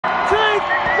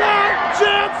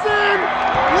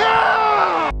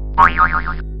I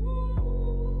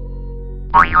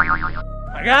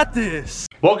got this!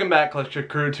 Welcome back, Kleschka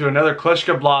Crew, to another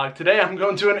Kleschka vlog. Today I'm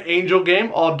going to an Angel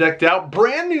game, all decked out.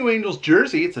 Brand new Angels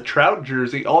jersey. It's a Trout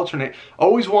jersey, alternate.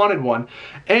 Always wanted one.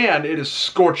 And it is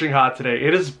scorching hot today.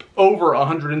 It is over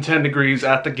 110 degrees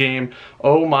at the game.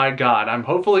 Oh my God. I'm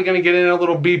hopefully going to get in a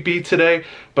little beat today.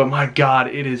 But my God,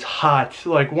 it is hot.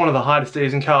 Like one of the hottest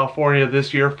days in California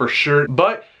this year for sure.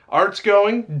 But Art's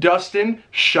going, Dustin,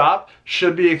 shop,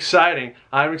 should be exciting.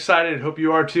 I'm excited, hope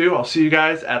you are too. I'll see you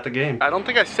guys at the game. I don't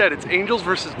think I said, it's Angels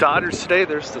versus Dodgers today.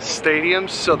 There's the stadiums,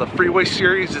 so the Freeway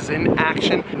Series is in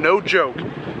action. No joke.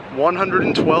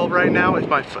 112 right now is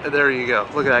my, there you go.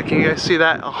 Look at that, can you guys see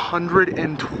that?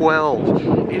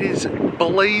 112. It is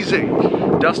blazing.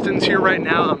 Dustin's here right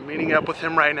now. I'm meeting up with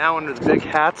him right now under the big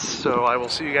hats, so I will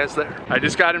see you guys there. I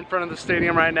just got in front of the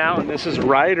stadium right now, and this is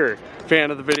Ryder,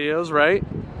 fan of the videos, right?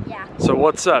 Yeah. So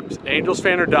what's up? Angels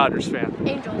fan or Dodgers fan?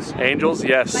 Angels. Angels,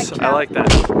 yes. I like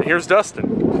that. And here's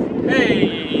Dustin. Hey!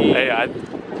 Hey,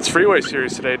 it's Freeway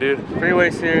Series today, dude. Freeway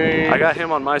Series. I got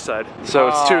him on my side. So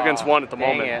it's 2 against 1 at the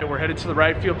moment. It. We're headed to the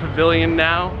right field pavilion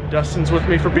now. Dustin's with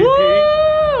me for BP.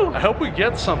 Woo! I hope we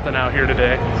get something out here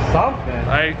today. Something?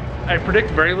 I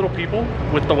predict very little people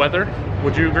with the weather.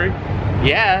 Would you agree?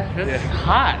 Yeah, it's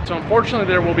hot. So unfortunately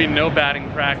there will be no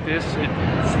batting practice.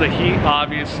 It's the heat,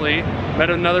 obviously. Met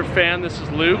another fan, this is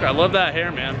Luke. I love that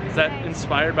hair, man. Is that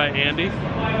inspired by Andy?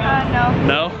 No.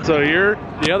 No? So you're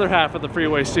the other half of the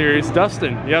Freeway Series.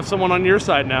 Dustin, you have someone on your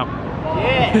side now.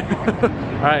 Yeah. All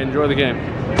right, enjoy the game.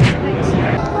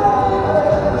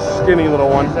 The skinny little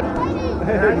one. Can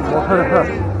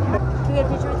we get a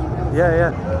picture with you?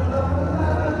 Yeah.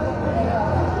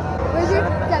 Where's your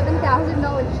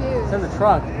 $7,000 shoes? It's in the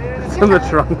trunk. It's in the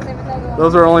trunk.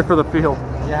 Those are only for the field.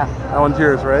 Yeah. That one's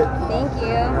yours, right? Thank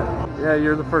you. Yeah,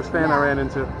 you're the first fan I ran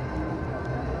into.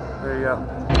 There you go.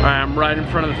 All right, I'm right in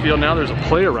front of the field now. There's a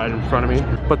player right in front of me.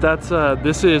 But that's,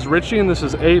 this is Richie and this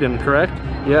is Aiden, correct?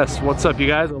 Yes, what's up you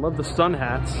guys? I love the sun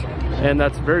hats. And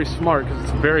that's very smart because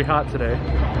it's very hot today.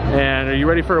 And are you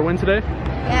ready for a win today?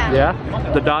 Yeah. Yeah?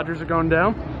 The Dodgers are going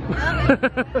down?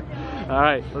 All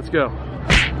right, let's go.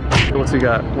 What's he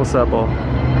got? What's up, all?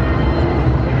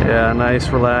 Yeah, nice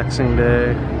relaxing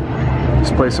day.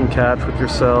 Just play some catch with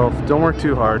yourself. Don't work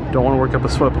too hard. Don't want to work up a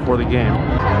sweat before the game.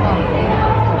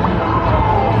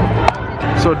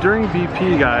 So during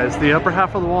BP, guys, the upper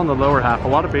half of the wall and the lower half, a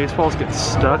lot of baseballs get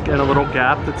stuck in a little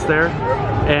gap that's there,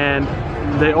 and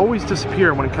they always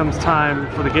disappear when it comes time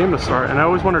for the game to start, and I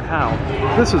always wondered how.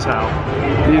 This is how.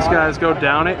 These guys go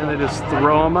down it and they just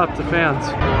throw them up to fans.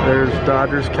 There's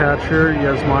Dodgers catcher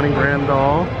Yasmani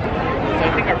Grandal. I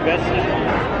think our best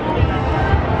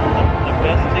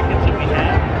tickets that we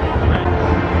have.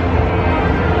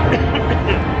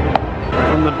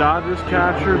 From the Dodgers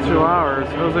catcher to ours,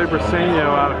 Jose Briseño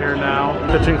out here now.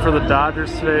 Pitching for the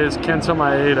Dodgers today is Kenta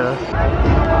Maeda.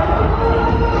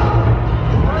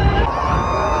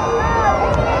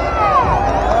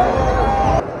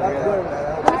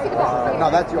 No,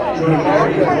 that's yours.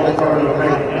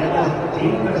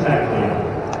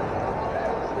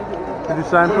 Could you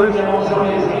sign, please?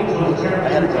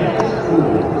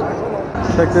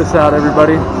 Check this out,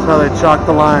 everybody. This is how they chalk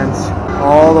the lines.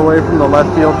 All the way from the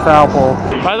left field foul pole.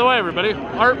 By the way, everybody,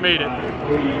 Art made it.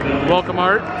 Welcome,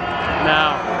 Art.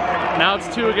 Now it's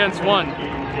 2 against 1.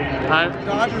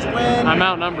 Dodgers win. I'm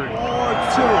outnumbered. 4-2.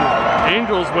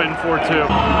 Angels win 4-2.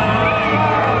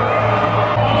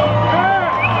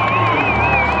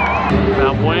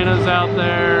 Valbuena's out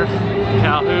there.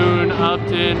 Calhoun,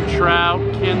 Upton, Trout,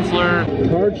 Kinsler.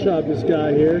 Card shop, this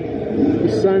guy here.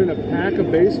 He's signing a pack of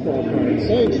baseball cards.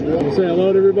 Thanks, bro. Say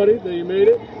hello to everybody that you made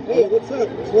it. Hey, what's up?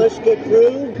 Kleschka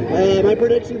Crew. My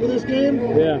prediction for this game?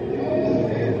 Yeah.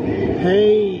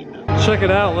 Pain. Check it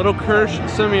out. Little Kirsch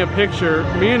sent me a picture.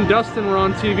 Me and Dustin were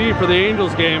on TV for the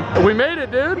Angels game. We made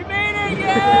it, dude. We made it,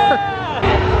 yeah!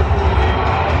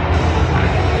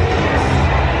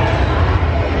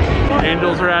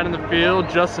 Angels are out in the field.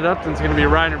 Justin Upton's going to be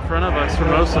right in front of us for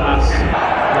most of us. All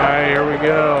right, here we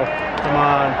go. Come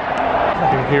on.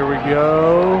 Here we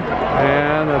go.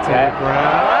 And that's on the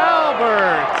ground.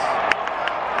 Albert!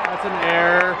 That's an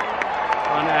error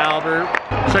on Albert.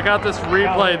 Check out this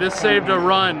replay. This saved a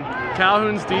run.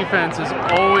 Calhoun's defense is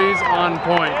always on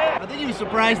point. I think he was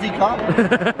surprised he caught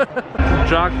it.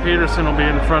 Jock Peterson will be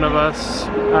in front of us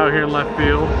out here in left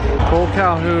field. Cole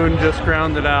Calhoun just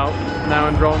grounded out. Now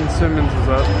Andrelton Simmons is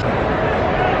up.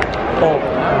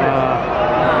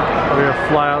 We have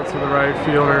fly out to the right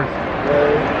fielder.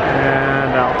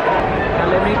 And out.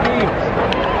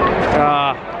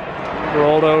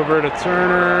 Rolled over to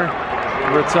Turner.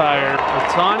 Retired.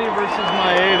 Otani versus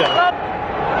Maeda.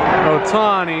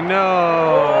 Ohtani,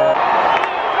 no.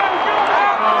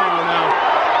 Oh no.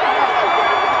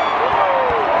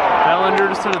 Bellinger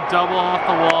just hit a double off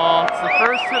the wall. It's the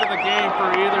first hit of the game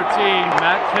for either team.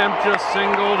 Matt Kemp just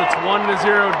singled. It's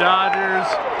 1-0 Dodgers.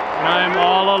 And I'm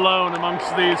all alone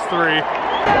amongst these three.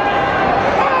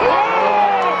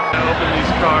 Open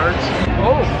these cards.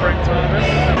 Oh, Frank Thomas.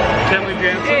 Kenley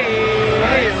Jansen.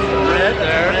 Hey, Red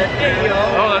there. hey, yo.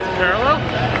 Oh, that's a parallel?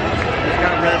 He's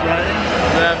got red writing.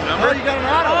 Does that have a number? Oh, you got an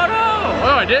auto. Oh no!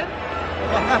 Oh, I did?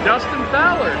 Dustin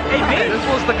Fowler. Hey, bitch. This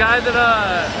was the guy that,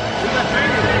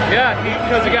 yeah,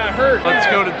 because he got hurt. Let's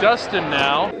go to Dustin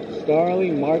now.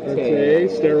 Starling Marte. Okay,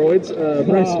 steroids.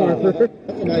 Bryce Harper.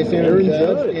 Nice Aaron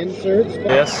Judge inserts.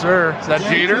 Yes, sir. Is that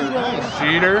Jeter?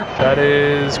 Jeter. That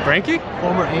is Cranky?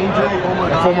 Former Angel,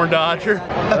 Former Dodger.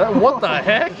 What the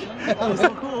heck? That was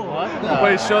so cool.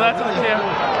 Wait, show that to the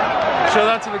camera. Show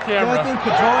that to the camera.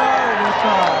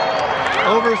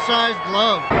 Oversized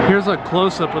glove. Here's a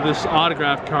close-up of this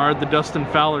autograph card, the Dustin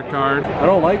Fowler card. I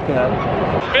don't like that.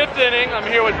 5th inning, I'm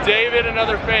here with David,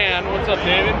 another fan. What's up,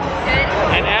 David?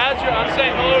 And as I'm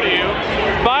saying hello to you,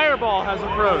 Fireball has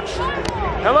approached.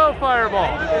 Hello,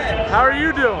 Fireball. How are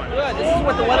you doing? Good. This is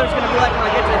what the weather's gonna be like when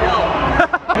I get to the hill.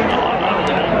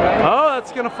 Oh,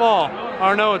 that's gonna fall.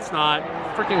 Or no, it's not.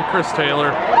 Freaking Chris Taylor.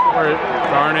 Or,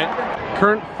 darn it.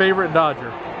 Current favorite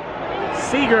Dodger.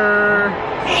 Seager.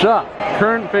 Shut.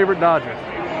 Current favorite Dodger.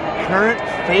 Current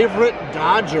favorite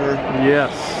Dodger.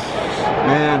 Yes.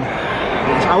 Man,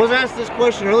 I was asked this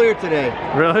question earlier today.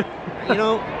 Really? You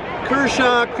know,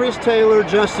 Kershaw, Chris Taylor,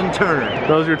 Justin Turner.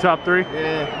 Those are your top 3?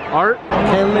 Yeah. Art?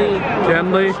 Kenley.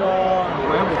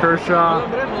 Kershaw.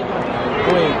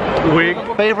 Wig.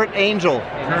 Favorite Angel.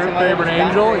 Current favorite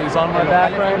Angel. He's on my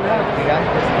back right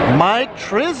now. Mike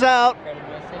Trout.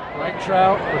 Mike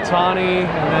Trout, Ohtani,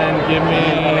 and then give me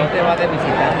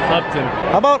Upton.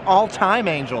 How about all-time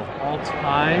Angel? All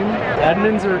time?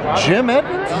 Edmonds or Jim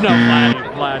Edmonds? No,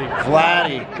 Vladdy.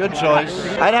 Vladdy. Good choice.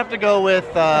 I'd have to go with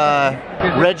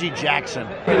Reggie Jackson.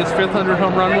 Hit his 500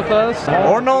 home run with us.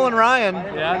 Or Nolan Ryan.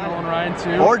 Yeah, Nolan Ryan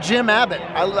too. Or Jim Abbott.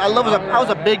 I was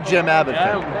a big Jim Abbott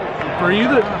fan. Yeah, for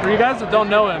you guys that don't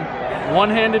know him,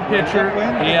 one-handed pitcher.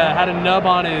 He had a nub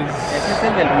on his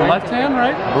left hand,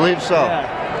 right? I believe so.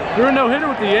 Yeah. Threw a no-hitter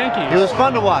with the Yankees. It was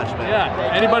fun to watch, man. Yeah,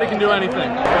 anybody can do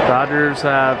anything. Dodgers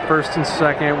have 1st and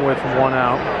 2nd with 1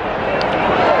 out. And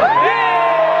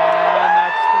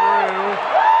that's through.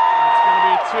 It's going to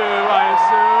be 2, I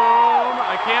assume.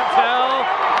 I can't tell.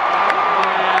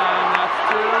 And that's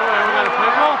 2. And we got a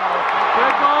pickle.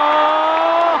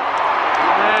 Pickle.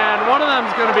 And one of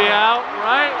them's going to be out,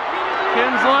 right?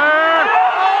 Kinsler.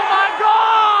 Oh my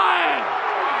God!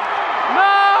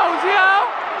 No, is he out?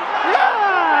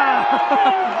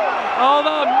 All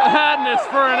the madness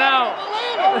for an out.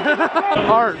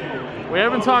 Art, we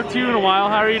haven't talked to you in a while.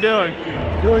 How are you doing?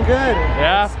 Doing good.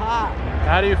 Yeah? It's hot.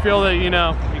 How do you feel that, you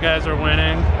guys are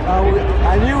winning?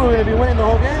 I knew we were going to be winning the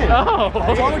whole game. Oh.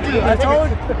 I told you.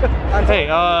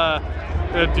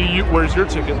 Hey, where's your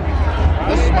ticket?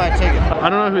 This is my ticket. I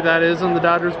don't know who that is on the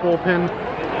Dodgers bullpen,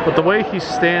 but the way he's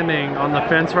standing on the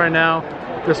fence right now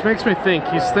just makes me think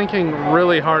he's thinking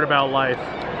really hard about life.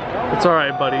 It's all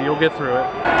right, buddy. You'll get through it.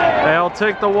 Hey, I'll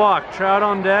take the walk. Trout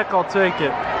on deck. I'll take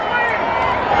it.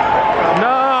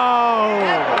 No!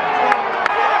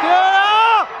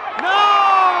 No!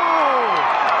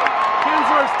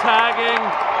 Kinsler's tagging.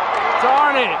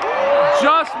 Darn it.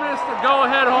 Just missed a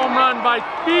go-ahead home run by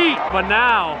feet. But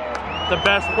now, the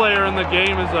best player in the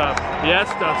game is up. Yes,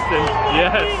 Dustin.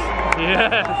 Yes.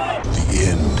 Yes. The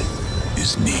end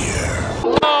is near.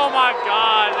 Oh my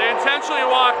God, they intentionally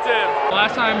walked him.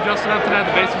 Last time Justin Upton had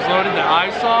the bases loaded that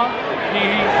I saw, he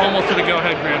almost did a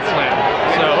go-ahead grand slam.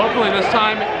 So hopefully this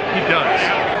time he does.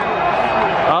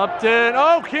 Upton,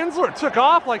 oh, Kinsler took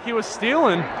off like he was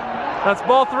stealing. That's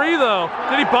ball 3 though.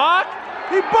 Did he balk?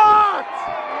 He balked!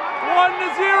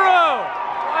 1-0.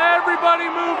 Everybody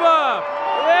move up.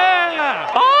 Yeah.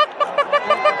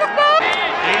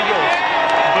 Angels,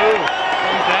 boo,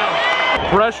 comes down.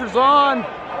 Pressure's on.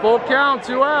 Full count,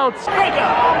 2 outs.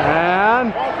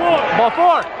 And ball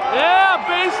 4. Yeah,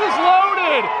 bases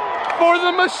loaded for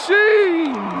the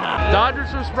machine.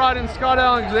 Dodgers just brought in Scott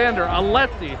Alexander, a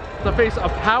lefty, to face a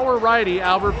power righty,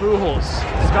 Albert Pujols.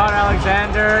 Scott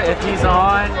Alexander, if he's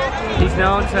on, he's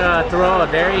known to throw a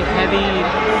very heavy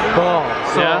ball.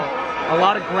 So a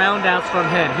lot of ground outs from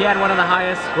him. He had one of the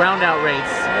highest ground out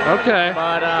rates. Okay.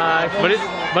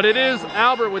 But it is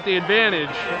Albert with the advantage,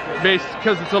 based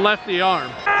because it's a lefty arm.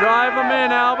 Drive him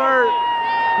in, Albert.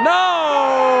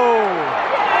 No!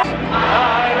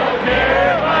 I don't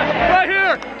care.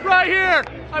 Right here. here.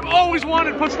 I've always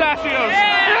wanted pistachios.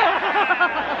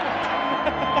 Yeah.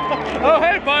 Oh,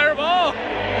 hey, fireball.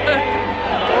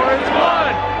 Or it's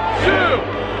 1, 2,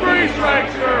 3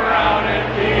 strikes, you're out in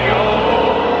the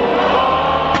old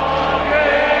ball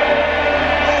game.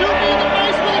 Shoot me in the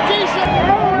face with a t-shirt.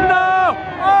 No!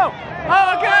 Oh,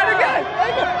 again.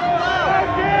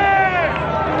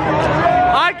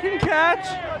 I can catch.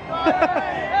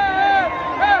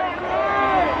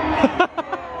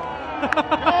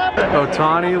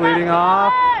 Ohtani leading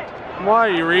off. Why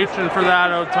are you reaching for that,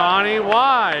 Ohtani?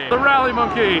 Why? The rally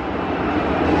monkey.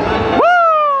 Woo!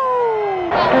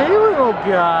 Hey, little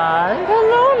guy.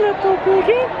 Hello, little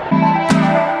piggy.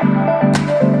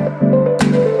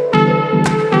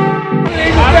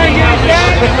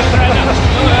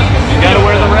 You gotta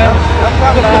wear the red. That's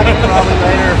probably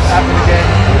later after the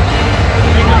game.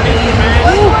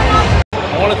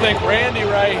 I want to thank Randy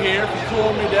right here for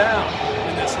cooling me down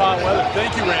in this hot weather.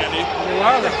 Thank you, Randy. You're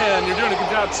welcome. And you're doing a good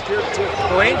job to secure it too.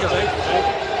 Go Angels.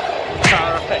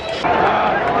 Thank you.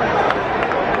 All right.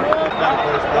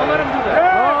 Don't let him do that.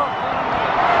 Oh.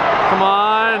 Come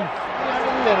on.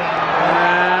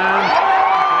 And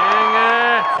dang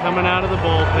it. Coming out of the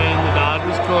bullpen, the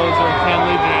Dodgers closer,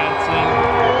 Kenley Jansen.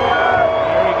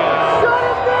 There we go.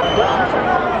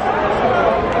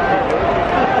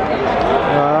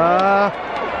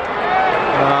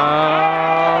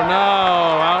 Oh no,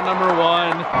 out number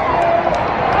 1.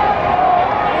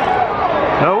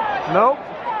 Nope.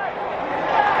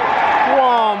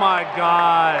 Oh my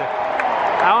God.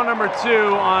 Out number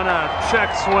 2 on a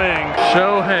check swing.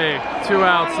 Shohei, 2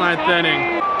 outs, 9th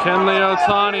inning. Kenley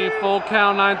Ohtani, full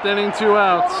count, 9th inning, 2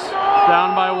 outs.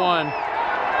 Down by 1.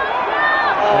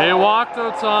 They walked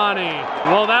Ohtani.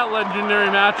 Well, that legendary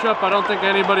matchup, I don't think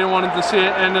anybody wanted to see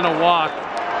it end in a walk.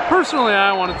 Personally,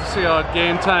 I wanted to see a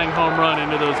game-tying home run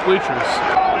into those bleachers.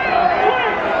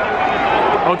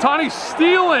 Ohtani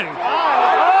stealing.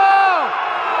 Oh!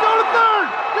 Go to third!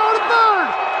 Go to third!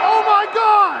 Oh my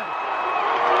God!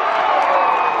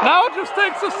 Now it just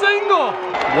takes a single.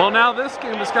 Well, now this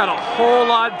game has got a whole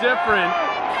lot different.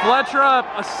 Fletcher up,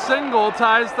 a single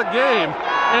ties the game.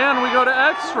 And we go to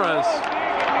extras.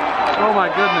 Oh my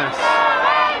goodness.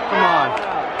 Come on.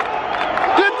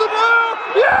 Get the move!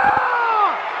 Yeah!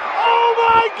 Oh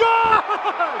my God!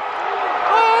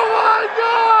 Oh my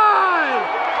God!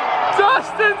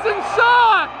 Dustin's in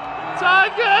shock! Tie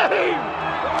game!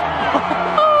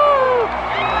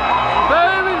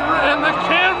 Baby, and the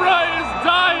camera is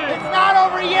dying! It's not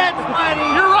over yet, Spidey.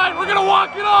 You're right, we're gonna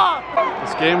walk it off!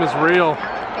 This game is real.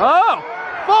 Oh!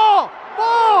 Ball!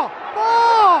 Ball!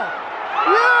 Ball!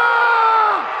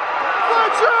 Yeah!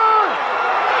 Fletcher!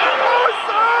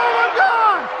 Oh my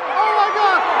God! Oh my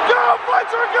God! Go,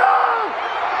 Fletcher, go!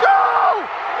 Go!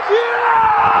 Yeah!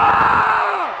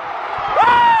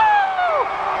 Woo!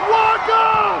 Walk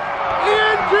off!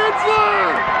 Ian Kinsler!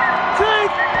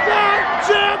 Take that,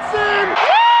 Jansen!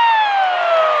 Woo!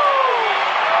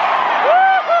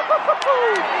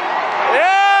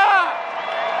 Yeah!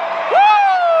 Woo!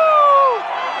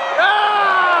 Yeah!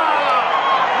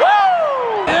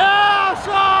 Woo! Yeah,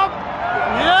 Shop!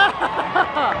 Yeah!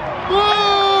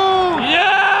 Boom!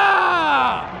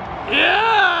 Yeah!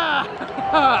 Yeah!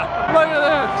 Look at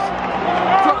this.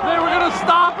 So they were gonna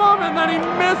stop him, and then he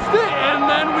missed it, and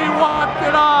then we walked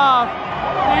it off.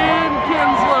 Ian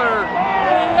Kinsler.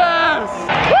 Yes!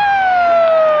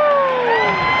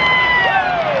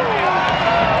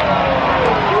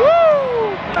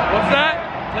 Woo! What's that?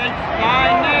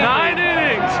 9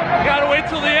 innings. You gotta wait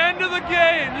till the end of the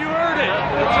game. You heard it.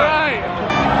 That's right.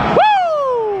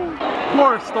 Woo! Of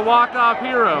course, the walk-off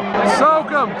hero. Soak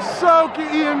him. Soak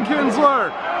Ian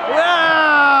Kinsler.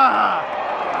 Yeah!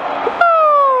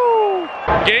 Woo!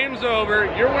 Game's over.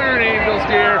 You're wearing Angels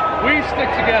gear. We stick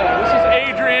together. This is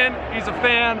Adrian. He's a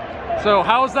fan. So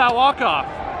how was that walk-off?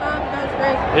 That was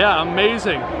great. Yeah,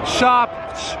 amazing. Shop,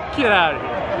 get out of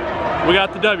here. We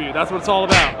got the W, that's what it's all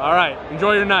about. All right,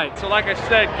 enjoy your night. So like I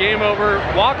said, game over.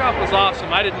 Walk-off was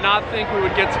awesome. I did not think we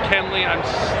would get to Kenley. I'm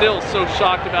still so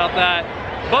shocked about that.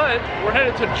 But we're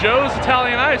headed to Joe's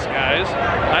Italian Ice, guys.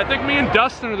 I think me and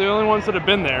Dustin are the only ones that have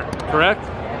been there, correct?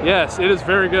 Yes, it is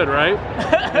very good, right?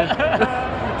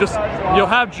 Just, you'll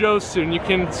have Joe's soon. You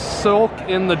can sulk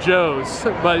in the Joe's,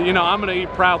 but you know, I'm gonna eat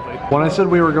proudly. When I said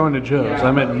we were going to Joe's,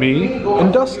 I meant me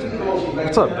and Dustin.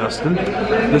 What's up, Dustin?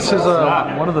 This is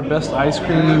one of the best ice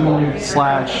cream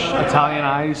slash Italian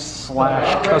ice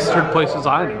slash custard places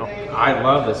I know. I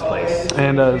love this place.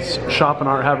 And Shop and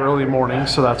Art have early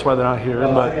mornings, so that's why they're not here.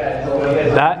 But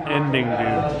that ending,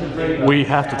 dude, we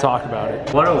have to talk about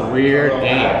it. What a weird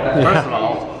game. First of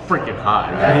all, freaking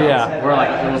hot. Right? Yeah. We're like,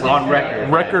 it was on record.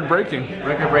 Record breaking.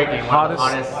 Record breaking. One of the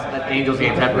hottest Angels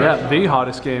game ever. Yeah, the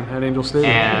hottest game at Angel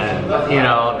Stadium. And, you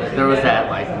know, there was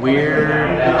that like weird,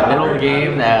 in the middle of the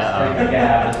game,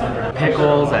 that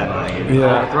pickles and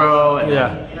like throw. And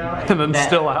and then that,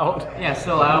 still out. Yeah,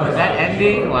 still out. But that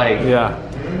ending, like,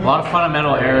 a lot of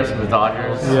fundamental errors from the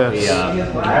Dodgers.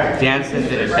 Yes. Jansen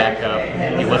didn't back up.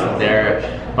 He wasn't there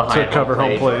behind to cover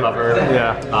home plate. Cover.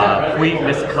 Puig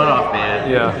missed the cutoff man.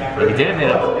 But he didn't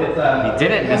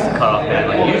miss the cutoff man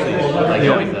like usually, like he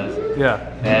always does.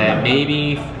 And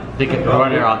maybe they could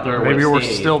run it on third. Maybe we're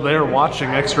still there watching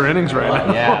extra innings right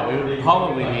now. Yeah, we would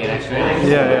probably be in extra innings.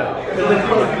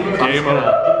 Game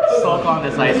over. Sulk on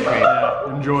this ice cream.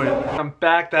 Enjoy it. I'm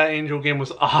back. That Angel game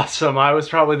was awesome. I was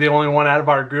probably the only one out of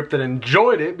our group that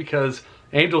enjoyed it because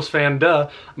Angels fan, duh,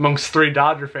 amongst 3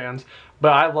 Dodger fans.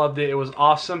 But I loved it. It was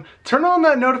awesome. Turn on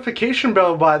that notification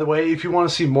bell, by the way, if you want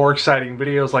to see more exciting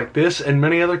videos like this and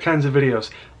many other kinds of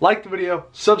videos. Like the video,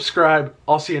 subscribe.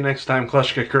 I'll see you next time,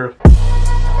 Kleschka Crew.